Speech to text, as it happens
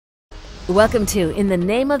Welcome to In the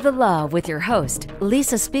Name of the Law with your host,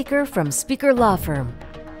 Lisa Speaker from Speaker Law Firm.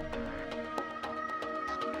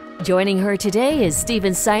 Joining her today is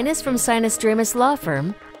Stephen Sinus from Sinus Dramus Law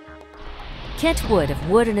Firm, Kent Wood of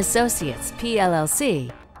Wood & Associates,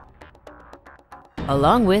 PLLC,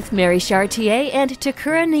 along with Mary Chartier and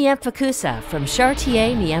Takura Nyemphakusa from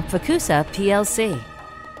Chartier Nyemphakusa, PLC.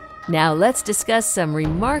 Now let's discuss some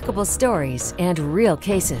remarkable stories and real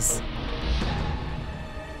cases.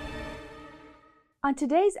 On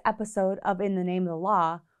today's episode of In the Name of the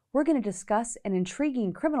Law, we're going to discuss an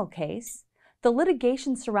intriguing criminal case, the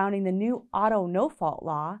litigation surrounding the new auto no-fault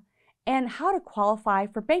law, and how to qualify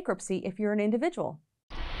for bankruptcy if you're an individual.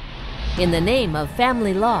 In the name of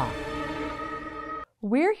family law.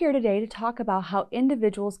 We're here today to talk about how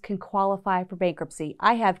individuals can qualify for bankruptcy.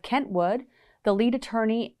 I have Kent Wood, the lead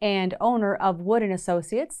attorney and owner of Wood &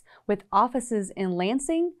 Associates, with offices in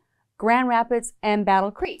Lansing, Grand Rapids, and Battle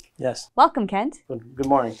Creek. Yes. Welcome, Kent. Good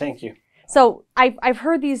morning. Thank you. So I've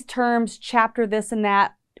heard these terms, chapter this and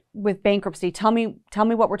that, with bankruptcy. Tell me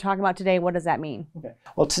what we're talking about today. What does that mean? Okay.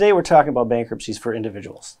 Well, today we're talking about bankruptcies for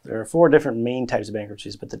individuals. There are 4 different main types of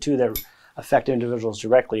bankruptcies, but the 2 that affect individuals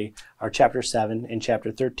directly are Chapter 7 and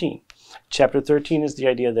Chapter 13. Chapter 13 is the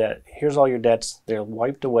idea that here's all your debts. They're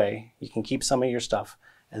wiped away. You can keep some of your stuff,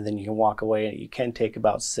 and then you can walk away. You can take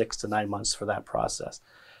about 6 to 9 months for that process.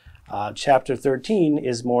 Chapter 13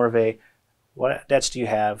 is more of a, what debts do you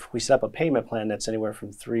have? We set up a payment plan that's anywhere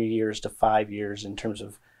from 3 years to 5 years in terms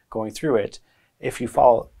of going through it. If you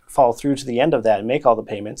follow through to the end of that and make all the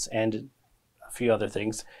payments and a few other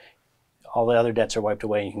things, all the other debts are wiped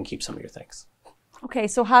away and you can keep some of your things. Okay,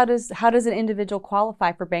 so how does an individual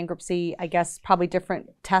qualify for bankruptcy? I guess probably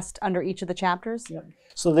different tests under each of the chapters? Yeah.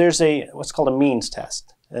 So there's what's called a means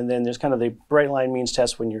test. And then there's kind of the bright line means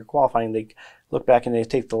test. When you're qualifying, they look back and they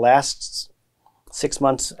take the last 6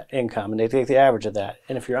 months income and they take the average of that.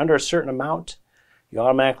 And if you're under a certain amount, you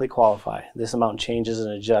automatically qualify. This amount changes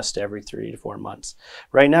and adjusts every 3 to 4 months.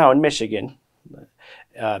 Right now in Michigan,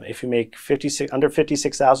 if you make under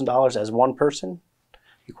 $56,000 as one person,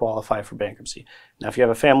 you qualify for bankruptcy. Now, if you have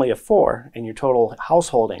a family of 4 and your total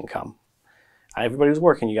household income, everybody who's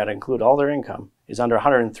working, you got to include all their income, is under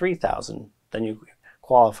 $103,000, then you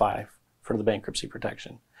qualify for the bankruptcy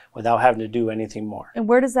protection without having to do anything more. And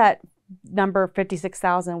where does that number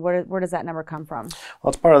 56,000? Where does that number come from? Well,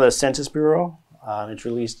 it's part of the Census Bureau. It's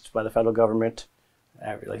released by the federal government,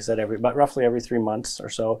 like I said, roughly every 3 months or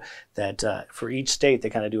so. That for each state, they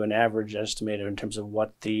kind of do an average estimate in terms of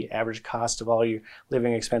what the average cost of all your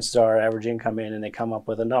living expenses are, average income in, and they come up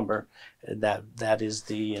with a number. That is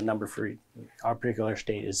the number for our particular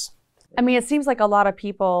state. I mean, it seems like a lot of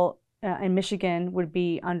people in Michigan would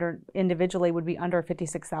be under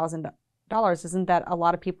 $56,000. Isn't that a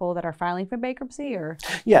lot of people that are filing for bankruptcy? Or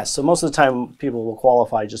yes, so most of the time people will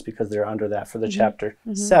qualify just because they're under that for the Chapter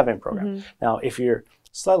 7 program. Now, if you're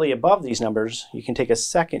slightly above these numbers, you can take a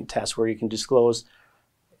second test where you can disclose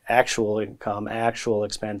actual income, actual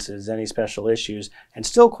expenses, any special issues, and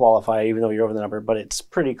still qualify even though you're over the number, but it's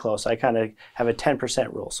pretty close. I kind of have a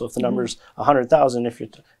 10% rule. So if the number's 100,000, if you're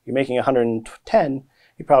making 110,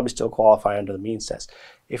 you probably still qualify under the means test.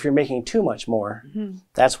 If you're making too much more,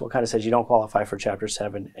 that's what kind of says you don't qualify for Chapter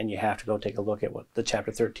 7, and you have to go take a look at what the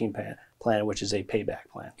Chapter 13 plan, which is a payback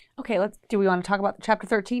plan. Okay, do we want to talk about Chapter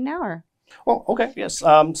 13 now? Or? Well, okay, yes.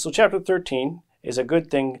 So Chapter 13 is a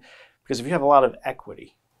good thing because if you have a lot of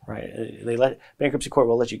equity, right, bankruptcy court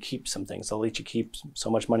will let you keep some things. They'll let you keep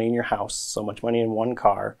so much money in your house, so much money in one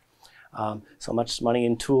car, so much money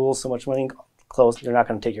in tools, so much money in clothes. They're not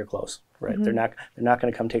going to take your clothes, right? They're not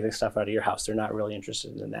going to come take the stuff out of your house. They're not really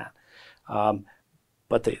interested in that.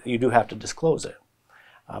 But you do have to disclose it.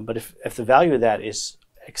 But if the value of that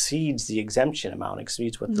exceeds the exemption amount,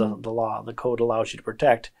 exceeds what the code allows you to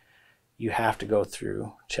protect, you have to go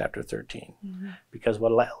through Chapter 13. Because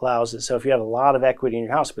what allows it, so if you have a lot of equity in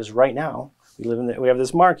your house, because right now we have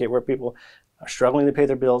this market where people are struggling to pay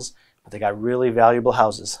their bills, but they got really valuable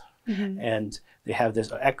houses. And they have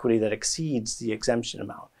this equity that exceeds the exemption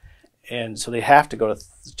amount. And so they have to go to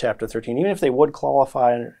Chapter 13. Even if they would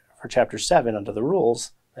qualify for Chapter 7 under the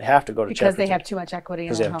rules, they have to go to Chapter 13. Because they have too much equity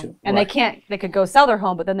in their home. And they could go sell their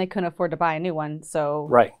home, but then they couldn't afford to buy a new one. So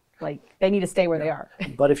they need to stay where they are.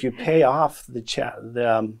 But if you pay off the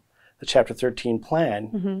Chapter 13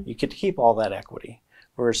 plan, you get to keep all that equity.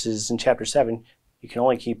 Versus in Chapter 7, you can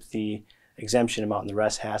only keep the exemption amount and the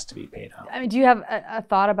rest has to be paid out. I mean, do you have a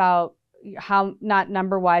thought about how, not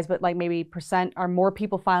number-wise, but like maybe percent, are more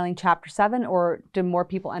people filing Chapter 7 or do more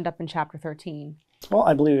people end up in Chapter 13? Well,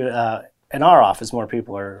 I believe in our office, more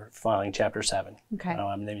people are filing Chapter 7. Okay.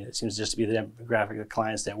 I mean, it seems just to be the demographic of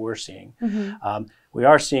clients that we're seeing. Mm-hmm. We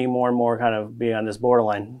are seeing more and more kind of be on this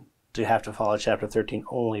borderline to have to follow Chapter 13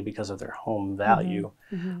 only because of their home value,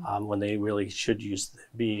 when they really should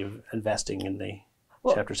be investing in the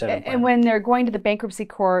Chapter 7 plan. And when they're going to the bankruptcy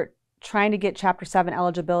court trying to get Chapter 7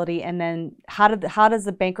 eligibility, and then how does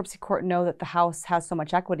the bankruptcy court know that the house has so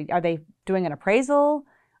much equity? Are they doing an appraisal?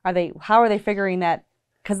 How are they figuring that?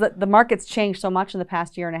 Because the market's changed so much in the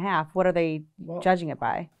past year and a half. What are they judging it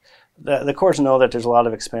by? The courts know that there's a lot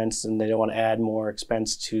of expense, and they don't want to add more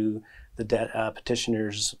expense to the debt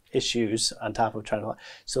petitioner's issues on top of trying to.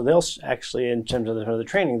 So they'll actually, in terms of the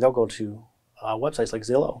training, they'll go to websites like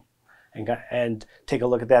Zillow and take a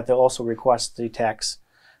look at that. They'll also request the tax,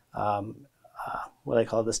 what they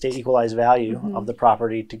call the state equalized value of the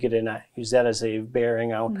property to get in. Use that as a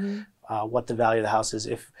bearing out what the value of the house is.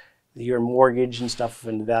 If your mortgage and stuff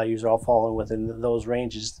and the values are all falling within those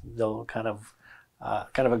ranges, they'll kind of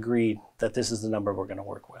agree that this is the number we're going to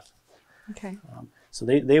work with. Okay. So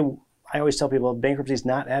I always tell people bankruptcy is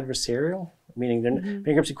not adversarial, meaning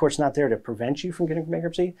bankruptcy court's not there to prevent you from getting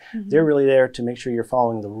bankruptcy. They're really there to make sure you're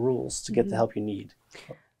following the rules to get the help you need.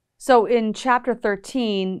 So in Chapter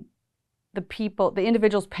 13, the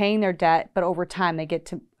individuals paying their debt, but over time they get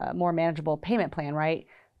to a more manageable payment plan, right?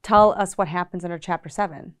 Tell us what happens under Chapter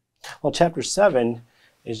 7. Well, Chapter 7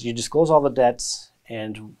 is you disclose all the debts,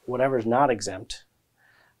 and whatever is not exempt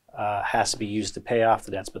has to be used to pay off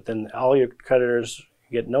the debts. But then all your creditors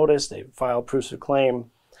get notice, they file proofs of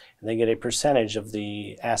claim, and they get a percentage of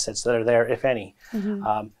the assets that are there, if any.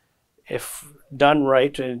 If done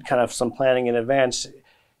right and kind of some planning in advance,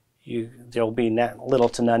 there'll be little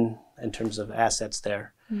to none in terms of assets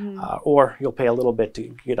there. Or you'll pay a little bit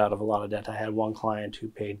to get out of a lot of debt. I had one client who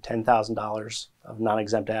paid $10,000 of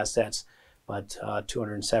non-exempt assets, but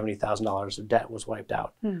 $270,000 of debt was wiped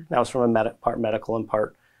out. That was from part medical and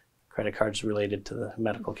part credit cards related to the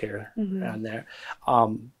medical care on there.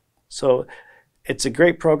 So it's a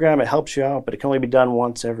great program. It helps you out, but it can only be done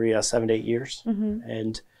once every 7 to 8 years.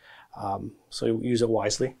 And so use it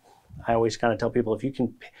wisely. I always kind of tell people, if you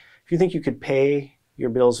think you could pay your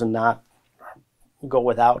bills and not go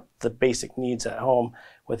without the basic needs at home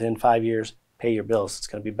within 5 years, pay your bills. It's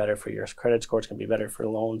going to be better for your credit score. It's going to be better for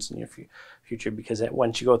loans in your future, because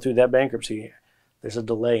once you go through that bankruptcy, there's a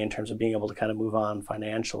delay in terms of being able to kind of move on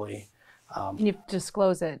financially. You have to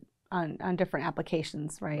disclose it on different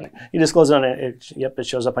applications, right? You disclose it on it. Yep, it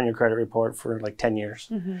shows up on your credit report for like 10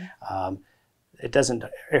 years.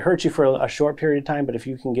 It hurts you for a short period of time, but if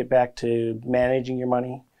you can get back to managing your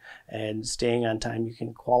money and staying on time, you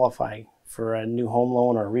can qualify for a new home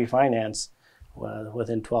loan or refinance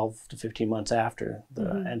within 12 to 15 months after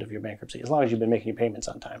the end of your bankruptcy, as long as you've been making your payments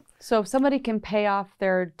on time. So if somebody can pay off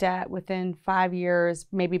their debt within 5 years,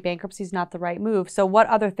 maybe bankruptcy is not the right move. So what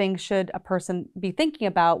other things should a person be thinking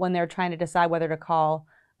about when they're trying to decide whether to call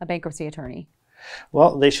a bankruptcy attorney?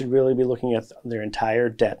 Well, they should really be looking at their entire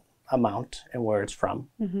debt amount and where it's from.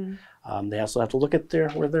 They also have to look at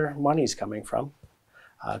where their money's coming from,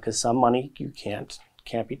 because some money you can't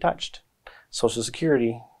be touched. Social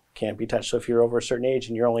Security can't be touched. So if you're over a certain age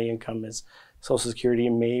and your only income is Social Security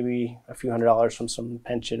and maybe a few $100s from some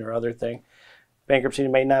pension or other thing, bankruptcy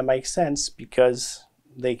may not make sense because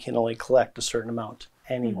they can only collect a certain amount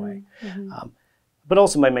anyway. But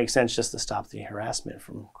also might make sense just to stop the harassment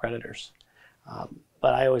from creditors.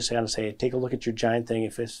 But I always say, take a look at your giant thing.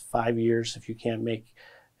 If it's 5 years, if you can make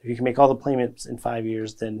all the payments in 5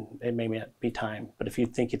 years, then it may not be time. But if you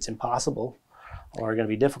think it's impossible or going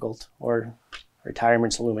to be difficult or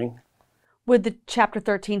retirement's looming. Would the Chapter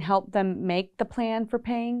 13 help them make the plan for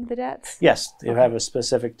paying the debts? Yes, they have a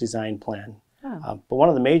specific design plan. But one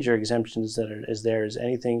of the major exemptions that is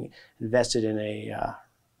anything invested in a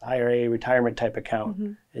IRA retirement type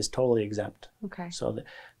account is totally exempt. Okay. So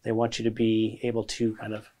they want you to be able to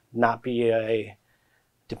kind of not be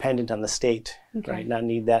dependent on the state, right? Not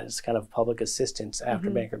need that as kind of public assistance after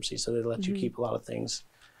bankruptcy. So they let you keep a lot of things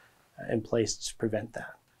in place to prevent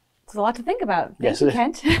that. It's a lot to think about. Thank you,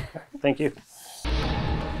 Kent. Thank you.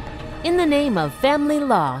 In the Name of Family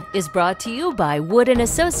Law is brought to you by Wood &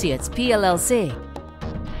 Associates, PLLC.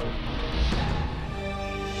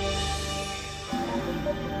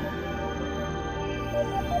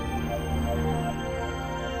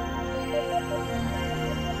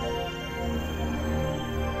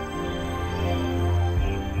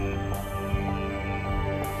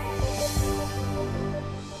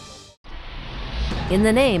 In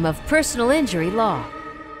the Name of Personal Injury Law.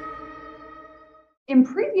 In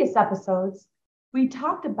previous episodes, we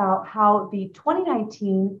talked about how the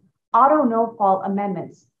 2019 Auto No-Fault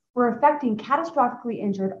Amendments were affecting catastrophically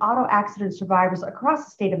injured auto accident survivors across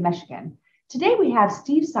the state of Michigan. Today we have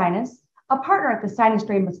Steve Sinus, a partner at the Sinus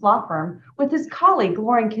Dramus Law Firm, with his colleague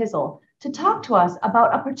Lauren Kizel to talk to us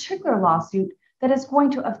about a particular lawsuit that is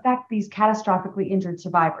going to affect these catastrophically injured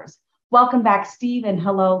survivors. Welcome back, Steve, and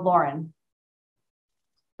hello, Lauren.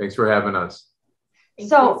 Thanks for having us.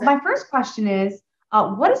 So my first question is,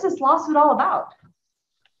 what is this lawsuit all about?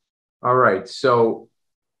 All right, so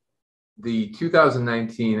the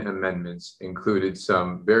 2019 amendments included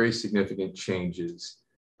some very significant changes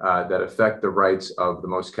that affect the rights of the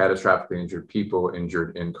most catastrophically injured people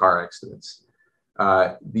injured in car accidents.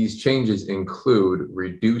 These changes include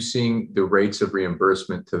reducing the rates of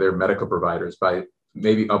reimbursement to their medical providers by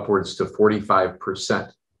maybe upwards to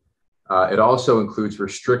 45%. It also includes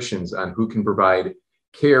restrictions on who can provide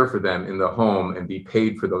care for them in the home and be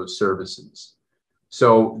paid for those services.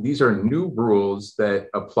 So these are new rules that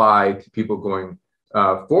apply to people going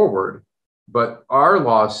forward, but our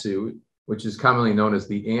lawsuit, which is commonly known as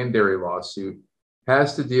the Andary lawsuit,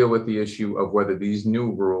 has to deal with the issue of whether these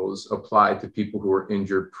new rules apply to people who were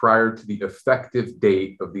injured prior to the effective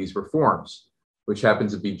date of these reforms, which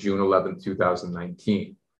happens to be June 11,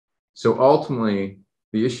 2019. So ultimately,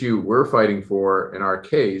 the issue we're fighting for in our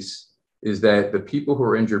case is that the people who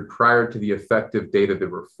were injured prior to the effective date of the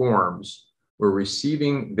reforms were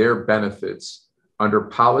receiving their benefits under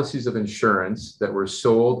policies of insurance that were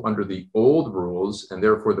sold under the old rules, and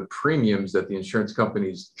therefore the premiums that the insurance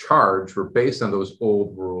companies charged were based on those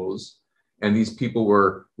old rules. And these people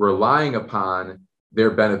were relying upon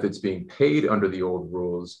their benefits being paid under the old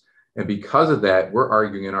rules. And because of that, we're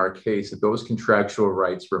arguing in our case that those contractual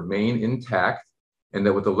rights remain intact, and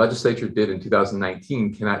that what the legislature did in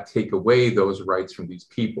 2019 cannot take away those rights from these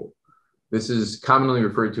people. This is commonly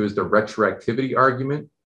referred to as the retroactivity argument.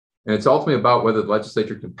 And it's ultimately about whether the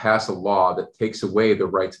legislature can pass a law that takes away the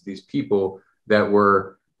rights of these people that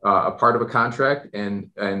were a part of a contract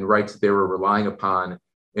and rights that they were relying upon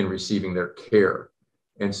in receiving their care.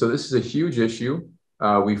 And so this is a huge issue.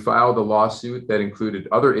 We filed a lawsuit that included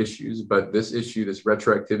other issues, but this issue, this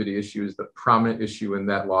retroactivity issue, is the prominent issue in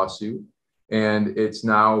that lawsuit. And it's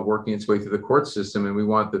now working its way through the court system, and we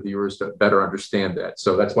want the viewers to better understand that.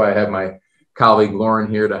 So that's why I have my colleague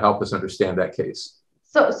Lauren here to help us understand that case.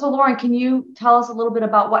 So Lauren, can you tell us a little bit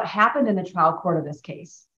about what happened in the trial court of this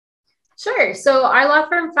case? Sure. So our law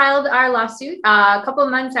firm filed our lawsuit a couple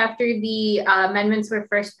of months after the amendments were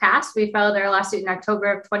first passed. We filed our lawsuit in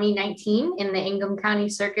October of 2019 in the Ingham County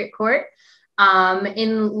Circuit Court.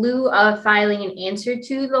 In lieu of filing an answer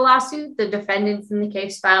to the lawsuit, the defendants in the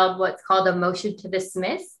case filed what's called a motion to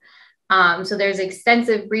dismiss. So there's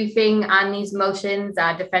extensive briefing on these motions.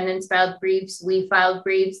 Defendants filed briefs, we filed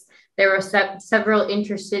briefs. There were several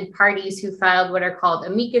interested parties who filed what are called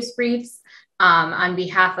amicus briefs on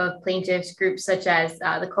behalf of plaintiffs groups such as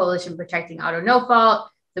the Coalition Protecting Auto No Fault,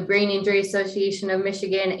 the Brain Injury Association of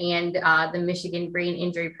Michigan, and the Michigan Brain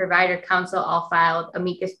Injury Provider Council all filed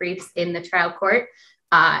amicus briefs in the trial court.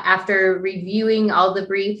 After reviewing all the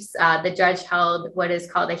briefs, the judge held what is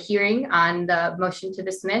called a hearing on the motion to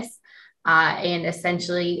dismiss and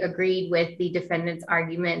essentially agreed with the defendant's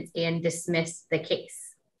arguments and dismissed the case.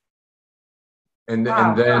 And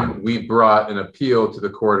then we brought an appeal to the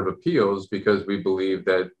Court of Appeals because we believe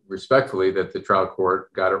that, respectfully, that the trial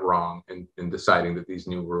court got it wrong in deciding that these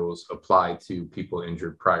new rules apply to people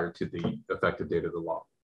injured prior to the effective date of the law.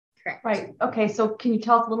 Correct. Right. Okay. So can you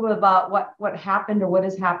tell us a little bit about what happened or what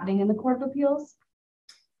is happening in the Court of Appeals?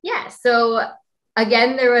 Yeah. So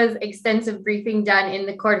again, there was extensive briefing done in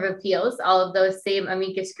the Court of Appeals. All of those same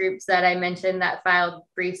amicus groups that I mentioned that filed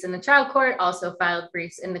briefs in the trial court also filed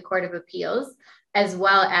briefs in the Court of Appeals, as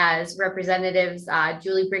well as representatives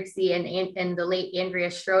Julie Brixey and the late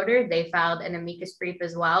Andrea Schroeder. They filed an amicus brief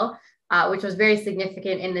as well, which was very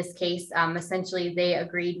significant in this case. Essentially, they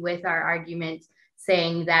agreed with our argument,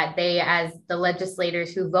 saying that they, as the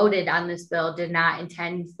legislators who voted on this bill, did not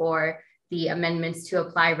intend for the amendments to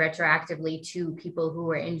apply retroactively to people who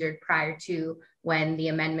were injured prior to when the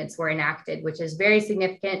amendments were enacted, which is very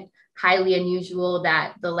significant, highly unusual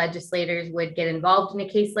that the legislators would get involved in a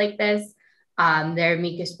case like this. Their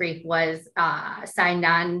amicus brief was signed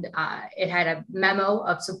on. It had a memo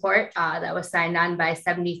of support that was signed on by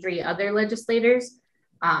 73 other legislators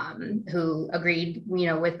who agreed,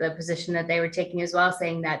 with the position that they were taking as well,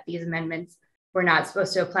 saying that these amendments were not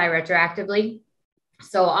supposed to apply retroactively.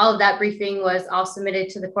 So all of that briefing was all submitted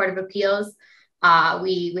to the Court of Appeals.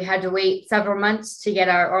 We had to wait several months to get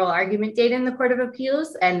our oral argument date in the Court of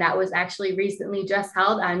Appeals, and that was actually recently just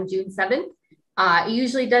held on June 7th. It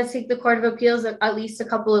usually does take the Court of Appeals at least a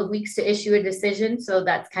couple of weeks to issue a decision. So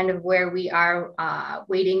that's kind of where we are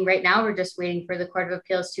waiting right now. We're just waiting for the Court of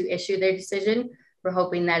Appeals to issue their decision. We're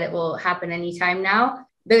hoping that it will happen anytime now.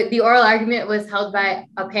 The oral argument was held by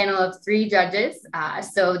a panel of 3 judges.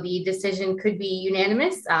 So the decision could be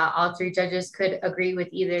unanimous. All 3 judges could agree with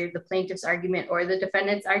either the plaintiff's argument or the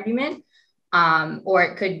defendant's argument, or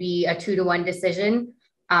it could be a 2-to-1 decision.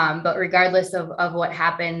 But regardless of what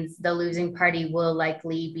happens, the losing party will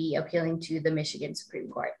likely be appealing to the Michigan Supreme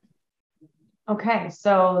Court. Okay,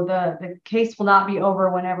 so the case will not be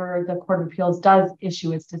over whenever the Court of Appeals does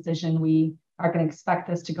issue its decision. We are going to expect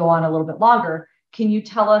this to go on a little bit longer. Can you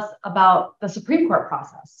tell us about the Supreme Court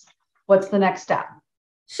process? What's the next step?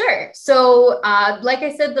 Sure. So like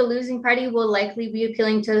I said, the losing party will likely be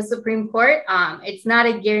appealing to the Supreme Court. It's not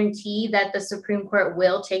a guarantee that the Supreme Court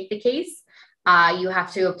will take the case. You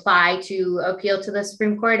have to apply to appeal to the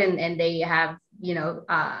Supreme Court, and they have,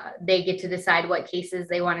 they get to decide what cases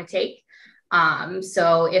they want to take.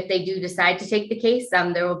 So if they do decide to take the case,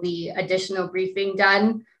 there will be additional briefing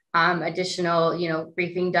done.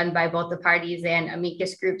 Briefing done by both the parties, and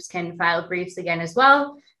amicus groups can file briefs again as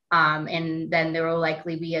well. And then there will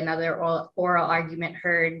likely be another oral argument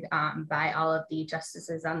heard by all of the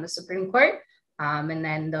justices on the Supreme Court. And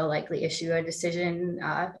then they'll likely issue a decision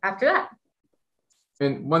after that.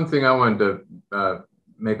 And one thing I wanted to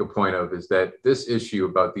make a point of is that this issue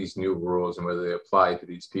about these new rules and whether they apply to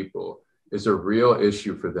these people is a real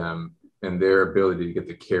issue for them and their ability to get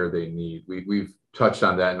the care they need. We've touched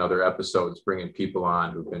on that in other episodes, bringing people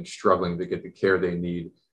on who've been struggling to get the care they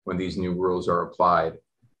need when these new rules are applied.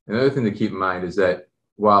 Another thing to keep in mind is that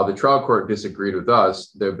while the trial court disagreed with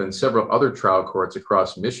us, there have been several other trial courts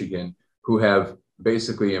across Michigan who have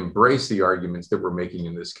basically embraced the arguments that we're making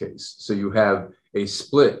in this case. So you have a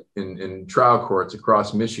split in trial courts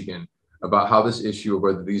across Michigan about how this issue of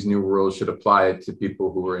whether these new rules should apply to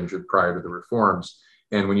people who were injured prior to the reforms.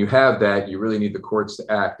 And when you have that, you really need the courts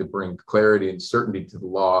to act to bring clarity and certainty to the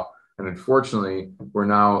law. And unfortunately, we're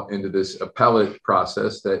now into this appellate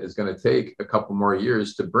process that is going to take a couple more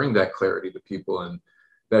years to bring that clarity to people. And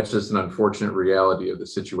that's just an unfortunate reality of the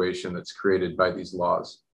situation that's created by these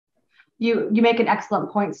laws. You make an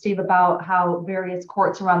excellent point, Steve, about how various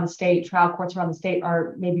courts around the state, trial courts around the state,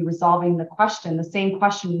 are maybe resolving the same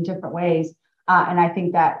question in different ways. And I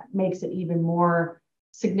think that makes it even more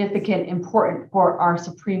significant, important for our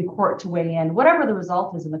Supreme Court to weigh in. Whatever the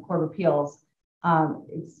result is in the Court of Appeals,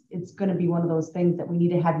 it's going to be one of those things that we need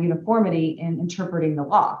to have uniformity in interpreting the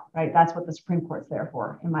law, right? That's what the Supreme Court's there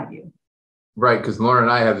for, in my view. Right, because Lauren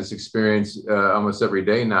and I have this experience almost every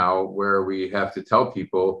day now where we have to tell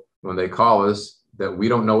people when they call us that we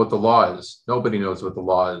don't know what the law is. Nobody knows what the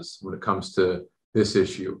law is when it comes to this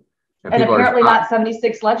issue. And apparently not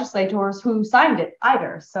 76 legislators who signed it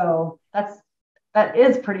either. So that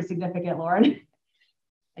is pretty significant, Lauren,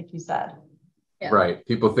 like you said. Yeah. Right.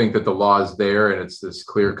 People think that the law is there and it's this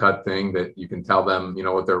clear-cut thing that you can tell them,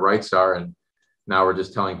 what their rights are. And now we're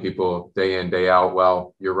just telling people day in, day out,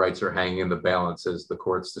 well, your rights are hanging in the balance as the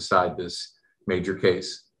courts decide this major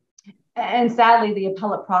case. And sadly, the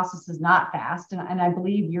appellate process is not fast. And I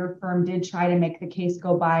believe your firm did try to make the case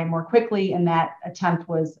go by more quickly, and that attempt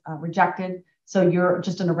was rejected. So you're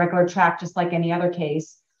just on a regular track, just like any other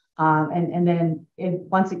case. And then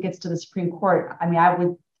once it gets to the Supreme Court, I mean,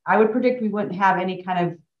 I would predict we wouldn't have any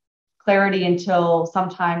kind of clarity until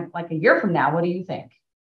sometime like a year from now. What do you think?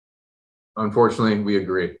 Unfortunately, we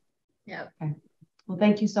agree. Yeah. Okay. Well,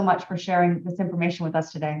 thank you so much for sharing this information with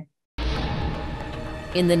us today.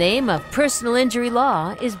 In the Name of Personal Injury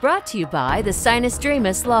Law is brought to you by the Sinus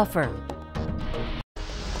Dramus Law Firm.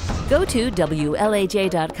 Go to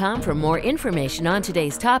WLAJ.com for more information on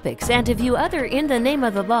today's topics and to view other In the Name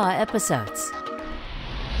of the Law episodes.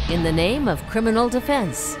 In the Name of Criminal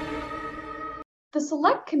Defense. The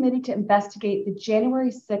Select Committee to investigate the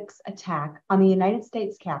January 6th attack on the United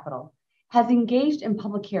States Capitol has engaged in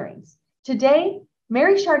public hearings. Today,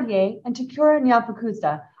 Mary Chartier and Takura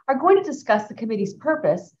Nyafukuza are going to discuss the committee's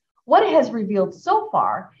purpose, what it has revealed so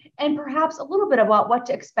far, and perhaps a little bit about what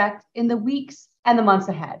to expect in the weeks and the months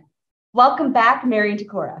ahead. Welcome back, Mary and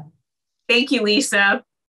Takura. Thank you, Lisa.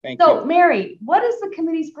 Thank you. So, Mary, what is the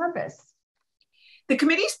committee's purpose? The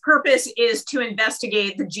committee's purpose is to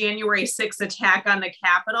investigate the January 6th attack on the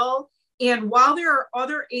Capitol. And while there are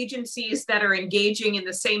other agencies that are engaging in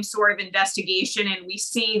the same sort of investigation, and we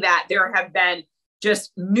see that there have been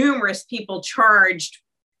just numerous people charged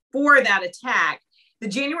for that attack, the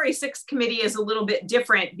January 6th committee is a little bit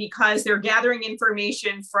different because they're gathering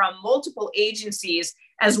information from multiple agencies,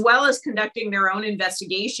 as well as conducting their own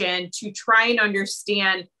investigation to try and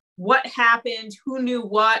understand what happened, who knew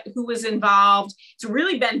what, who was involved. It's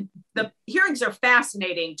really been, the hearings are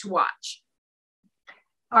fascinating to watch.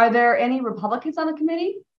 Are there any Republicans on the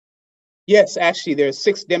committee? Yes, actually, there are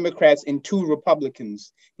 6 Democrats and 2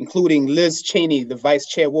 Republicans, including Liz Cheney, the vice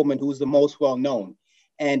chairwoman, who's the most well-known.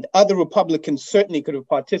 And other Republicans certainly could have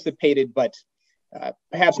participated, but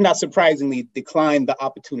perhaps not surprisingly, declined the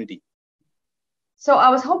opportunity. So I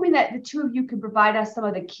was hoping that the two of you could provide us some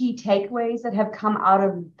of the key takeaways that have come out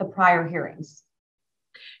of the prior hearings.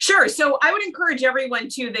 Sure. So I would encourage everyone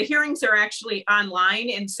to, the hearings are actually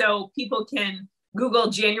online. And so people can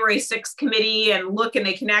Google January 6th committee and look, and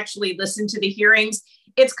they can actually listen to the hearings.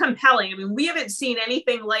 It's compelling. I mean, we haven't seen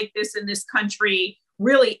anything like this in this country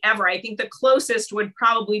really ever. I think the closest would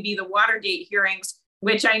probably be the Watergate hearings,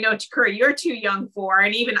 which I know, Kurt, you're too young for,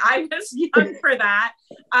 and even I was young for that.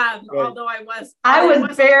 Right. Although I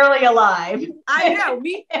was barely alive. I know,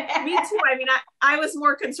 me too. I mean, I was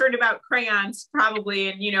more concerned about crayons probably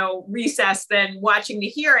and, recess than watching the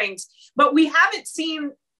hearings, but we haven't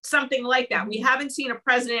seen something like that. We haven't seen a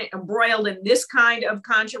president embroiled in this kind of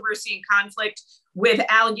controversy and conflict with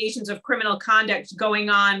allegations of criminal conduct going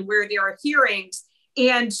on where there are hearings.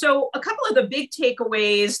 And so a couple of the big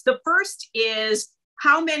takeaways, the first is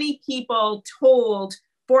how many people told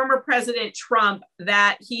former President Trump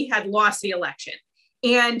that he had lost the election.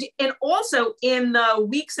 And also in the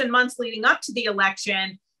weeks and months leading up to the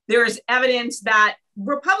election, there's evidence that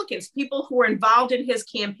Republicans, people who were involved in his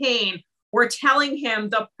campaign, were telling him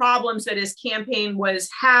the problems that his campaign was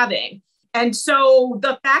having. And so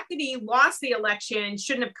the fact that he lost the election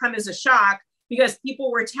shouldn't have come as a shock, because people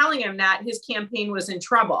were telling him that his campaign was in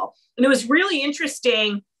trouble. And it was really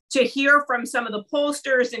interesting to hear from some of the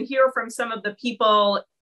pollsters and hear from some of the people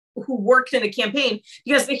who worked in the campaign,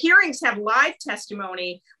 because the hearings have live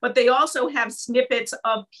testimony, but they also have snippets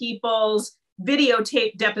of people's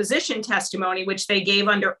videotape deposition testimony, which they gave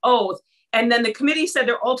under oath. And then the committee said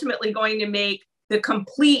they're ultimately going to make the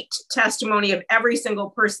complete testimony of every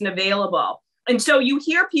single person available. And so you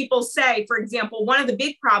hear people say, for example, one of the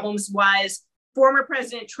big problems was former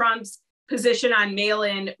President Trump's position on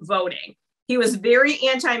mail-in voting. He was very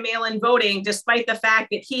anti-mail-in voting, despite the fact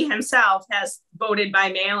that he himself has voted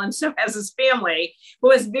by mail and so has his family,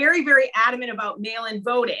 but was very, very adamant about mail-in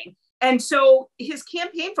voting. And so his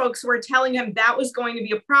campaign folks were telling him that was going to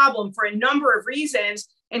be a problem for a number of reasons,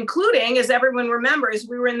 including, as everyone remembers,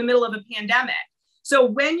 we were in the middle of a pandemic. So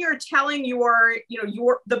when you're telling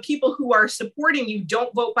the people who are supporting you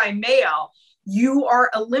don't vote by mail, you are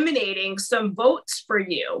eliminating some votes for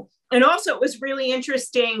you. And also, it was really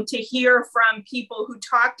interesting to hear from people who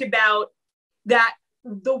talked about that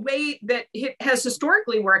the way that it has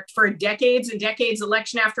historically worked for decades and decades,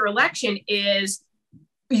 election after election, is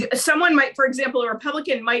someone might, for example, a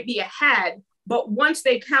Republican might be ahead, but once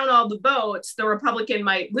they count all the votes, the Republican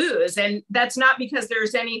might lose. And that's not because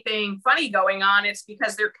there's anything funny going on. It's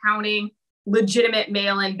because they're counting legitimate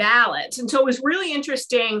mail-in ballots. And so it was really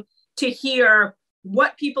interesting to hear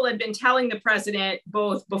what people had been telling the president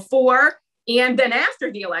both before and then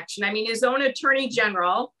after the election. I mean, his own attorney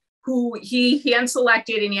general, who he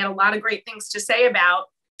hand-selected and he had a lot of great things to say about,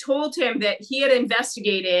 told him that he had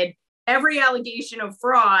investigated every allegation of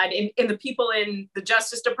fraud in the people in the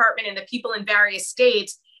Justice Department and the people in various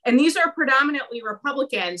states. And these are predominantly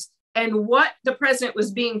Republicans. And what the president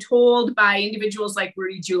was being told by individuals like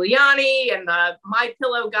Rudy Giuliani and the My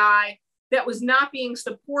Pillow guy, that was not being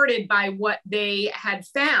supported by what they had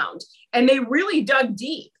found. And they really dug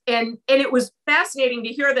deep. And it was fascinating to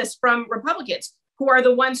hear this from Republicans, who are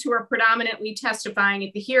the ones who are predominantly testifying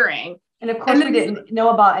at the hearing. And of course, we didn't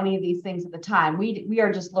know about any of these things at the time. We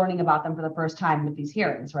are just learning about them for the first time with these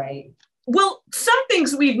hearings, right? Well, some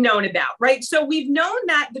things we've known about, right? So we've known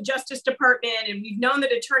that the Justice Department and we've known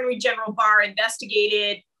that Attorney General Barr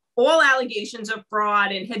investigated all allegations of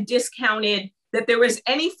fraud and had discounted that there was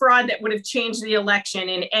any fraud that would have changed the election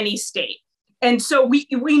in any state. And so we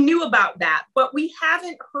knew about that, but we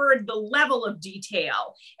haven't heard the level of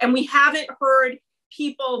detail, and we haven't heard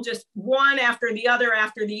people just one after the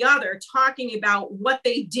other talking about what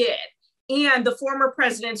they did and the former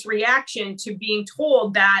president's reaction to being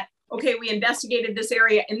told that, okay, we investigated this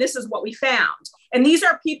area and this is what we found. And these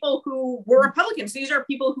are people who were Republicans. These are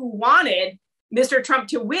people who wanted Mr. Trump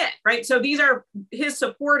to win, right? So these are his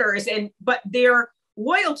supporters, but their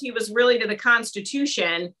loyalty was really to the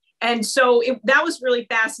Constitution. And so that was really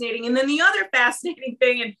fascinating. And then the other fascinating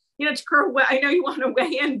thing, and Kurt, I know you want to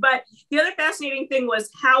weigh in, but the other fascinating thing was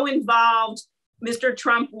how involved Mr.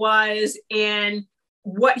 Trump was in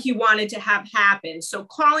what he wanted to have happen. So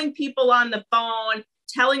calling people on the phone,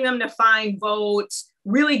 telling them to find votes,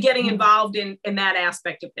 really getting involved in that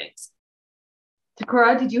aspect of things.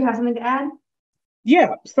 Takura, did you have something to add?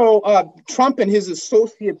 Yeah, so Trump and his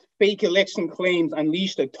associates' fake election claims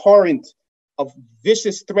unleashed a torrent of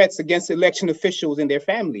vicious threats against election officials and their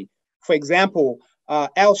family. For example,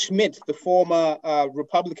 Al Schmidt, the former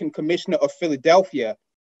Republican commissioner of Philadelphia,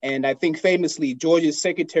 and I think famously Georgia's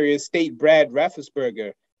Secretary of State, Brad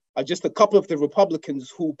Raffensperger, are just a couple of the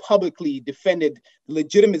Republicans who publicly defended the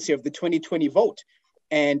legitimacy of the 2020 vote.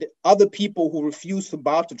 And other people who refused to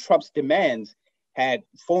bow to Trump's demands had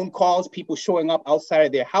phone calls, people showing up outside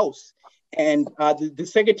of their house. And the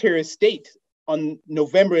Secretary of State on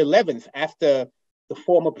November 11th, after the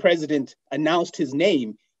former president announced his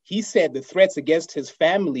name, he said the threats against his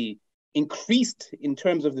family increased in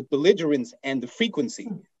terms of the belligerence and the frequency.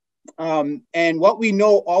 And what we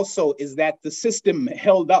know also is that the system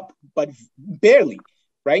held up, but barely,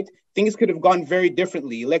 right? Things could have gone very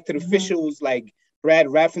differently. Elected officials like Brad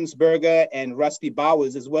Raffensperger and Rusty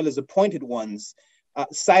Bowers, as well as appointed ones,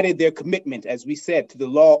 cited their commitment, as we said, to the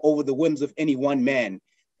law over the whims of any one man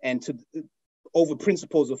and to over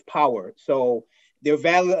principles of power. So their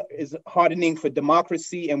valor is hardening for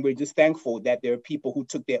democracy, and we're just thankful that there are people who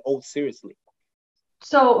took their oath seriously.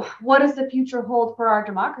 So what does the future hold for our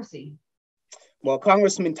democracy? Well,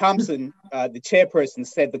 Congressman Thompson, the chairperson,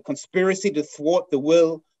 said the conspiracy to thwart the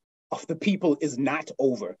will of the people is not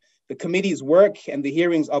over. The committee's work and the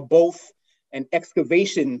hearings are both an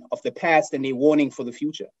excavation of the past and a warning for the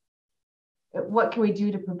future. What can we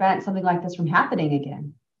do to prevent something like this from happening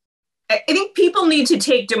again? I think people need to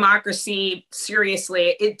take democracy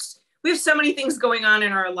seriously. We have so many things going on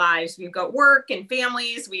in our lives. We've got work and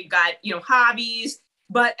families, we've got, hobbies,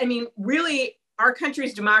 but I mean, really, our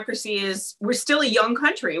country's democracy we're still a young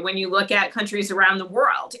country when you look at countries around the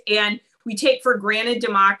world. And we take for granted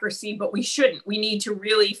democracy, but we shouldn't. We need to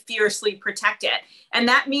really fiercely protect it. And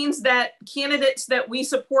that means that candidates that we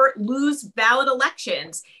support lose ballot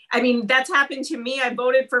elections. I mean, that's happened to me. I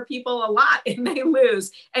voted for people a lot and they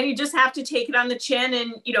lose. And you just have to take it on the chin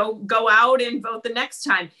and, go out and vote the next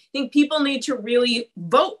time. I think people need to really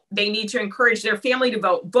vote. They need to encourage their family to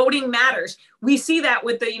vote. Voting matters. We see that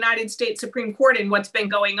with the United States Supreme Court and what's been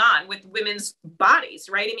going on with women's bodies,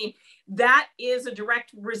 right? I mean, that is a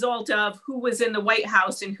direct result of who was in the White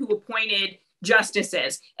House and who appointed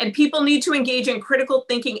justices. And people need to engage in critical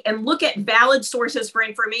thinking and look at valid sources for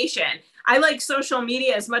information. I like social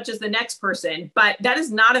media as much as the next person, but that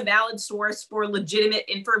is not a valid source for legitimate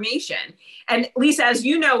information. And Lisa, as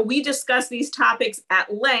you know, we discuss these topics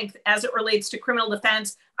at length as it relates to criminal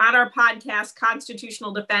defense on our podcast,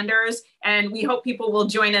 Constitutional Defenders, and we hope people will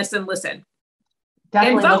join us and listen.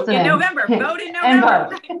 Definitely and vote in November. Vote in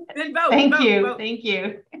November. And vote. Thank vote, you. vote. Thank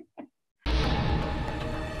you.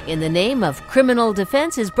 In the Name of Criminal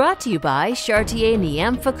Defense is brought to you by Chartier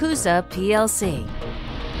Niem Facusa, PLC.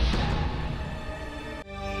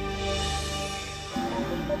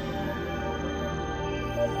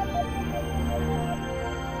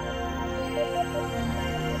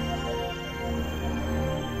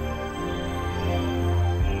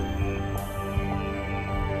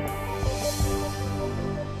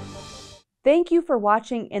 Thank you for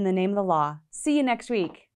watching In the Name of the Law. See you next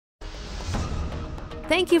week.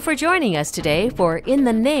 Thank you for joining us today for In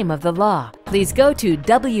the Name of the Law. Please go to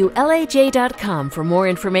WLAJ.com for more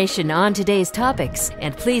information on today's topics,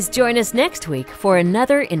 and please join us next week for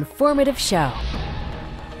another informative show.